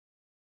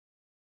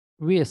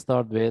We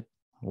start with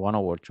 1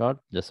 hour chart.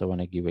 Just I want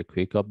to give a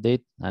quick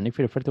update. And if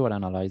you refer to our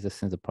analysis,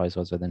 since the price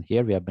was within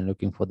here, we have been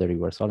looking for the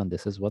reversal, and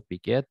this is what we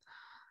get.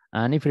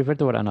 And if you refer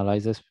to our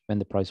analysis, when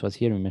the price was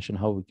here, we mentioned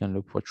how we can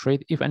look for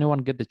trade. If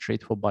anyone get the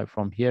trade for buy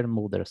from here,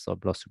 move their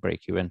stop loss to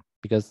break even,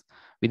 because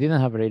we didn't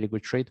have a really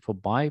good trade for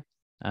buy.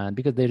 And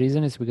because the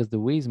reason is because the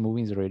way it's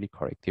moving is really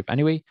corrective.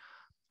 Anyway,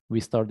 we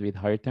start with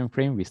higher time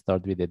frame. We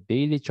start with a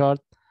daily chart.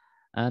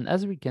 And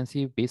as we can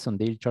see, based on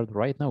daily chart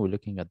right now, we're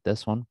looking at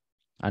this one.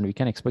 And we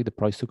can expect the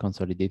price to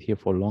consolidate here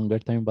for longer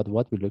time. But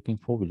what we're looking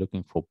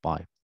for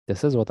buy.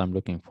 This is what I'm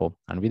looking for.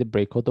 And with the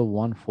breakout of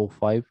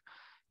 145,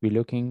 we're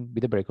looking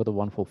with the breakout of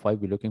 145,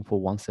 we're looking for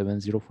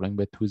 170 following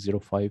by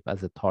 205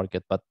 as a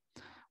target. But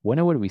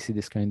whenever we see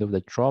this kind of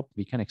the drop,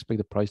 we can expect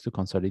the price to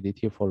consolidate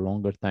here for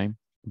longer time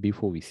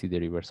before we see the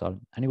reversal.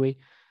 Anyway,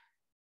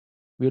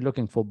 we're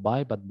looking for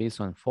buy, but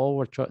based on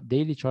forward chart,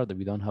 daily chart,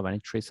 we don't have any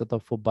trade set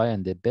up for buy.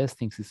 And the best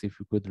thing is if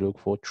you could look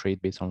for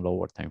trade based on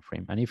lower time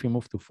frame. And if you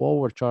move to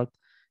forward chart,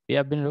 we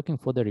have been looking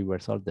for the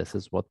reversal. This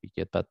is what we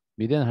get, but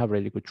we didn't have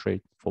really good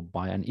trade for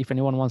buy. And if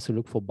anyone wants to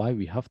look for buy,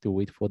 we have to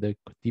wait for the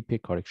deeper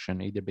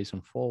correction, either based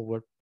on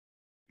forward,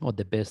 or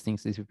the best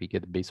things is if we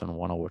get based on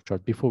 1 hour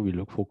chart before we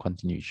look for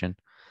continuation.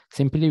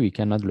 Simply, we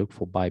cannot look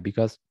for buy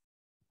because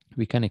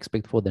we can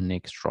expect for the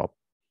next drop.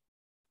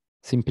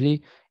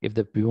 Simply,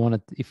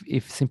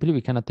 if simply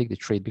we cannot take the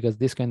trade because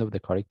this kind of the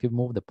corrective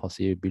move, the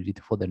possibility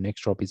for the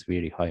next drop is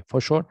very high. For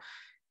sure,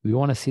 we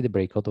want to see the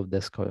breakout of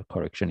this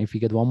correction. If we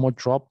get one more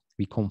drop,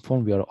 we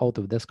confirm we are out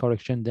of this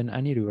correction, then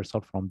any reversal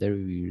from there,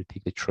 we will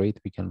take the trade.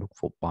 We can look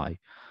for buy,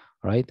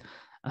 right?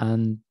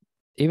 And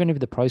even if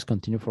the price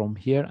continue from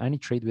here, any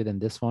trade within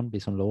this one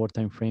based on lower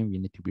time frame, we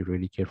need to be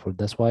really careful.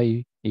 That's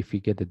why if we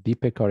get a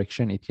deeper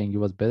correction, it can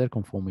give us better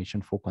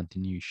confirmation for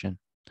continuation.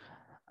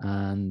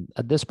 And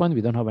at this point,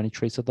 we don't have any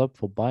trade set up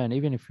for buy. And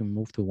even if we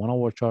move to 1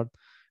 hour chart,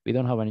 we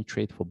don't have any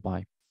trade for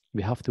buy.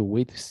 We have to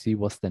wait to see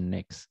what's the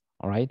next.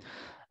 All right.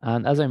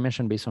 And as I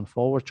mentioned, based on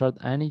forward chart,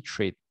 any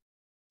trade,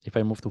 if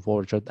I move to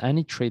forward chart,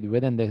 any trade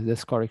within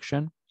this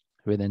correction,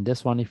 within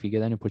this one, if we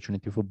get any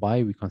opportunity for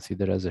buy, we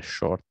consider as a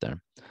short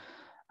term.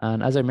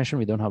 And as I mentioned,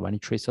 we don't have any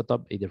trade set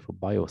up either for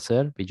buy or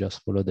sell. We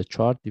just follow the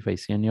chart. If I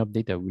see any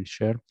update, I will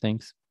share.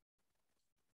 Thanks.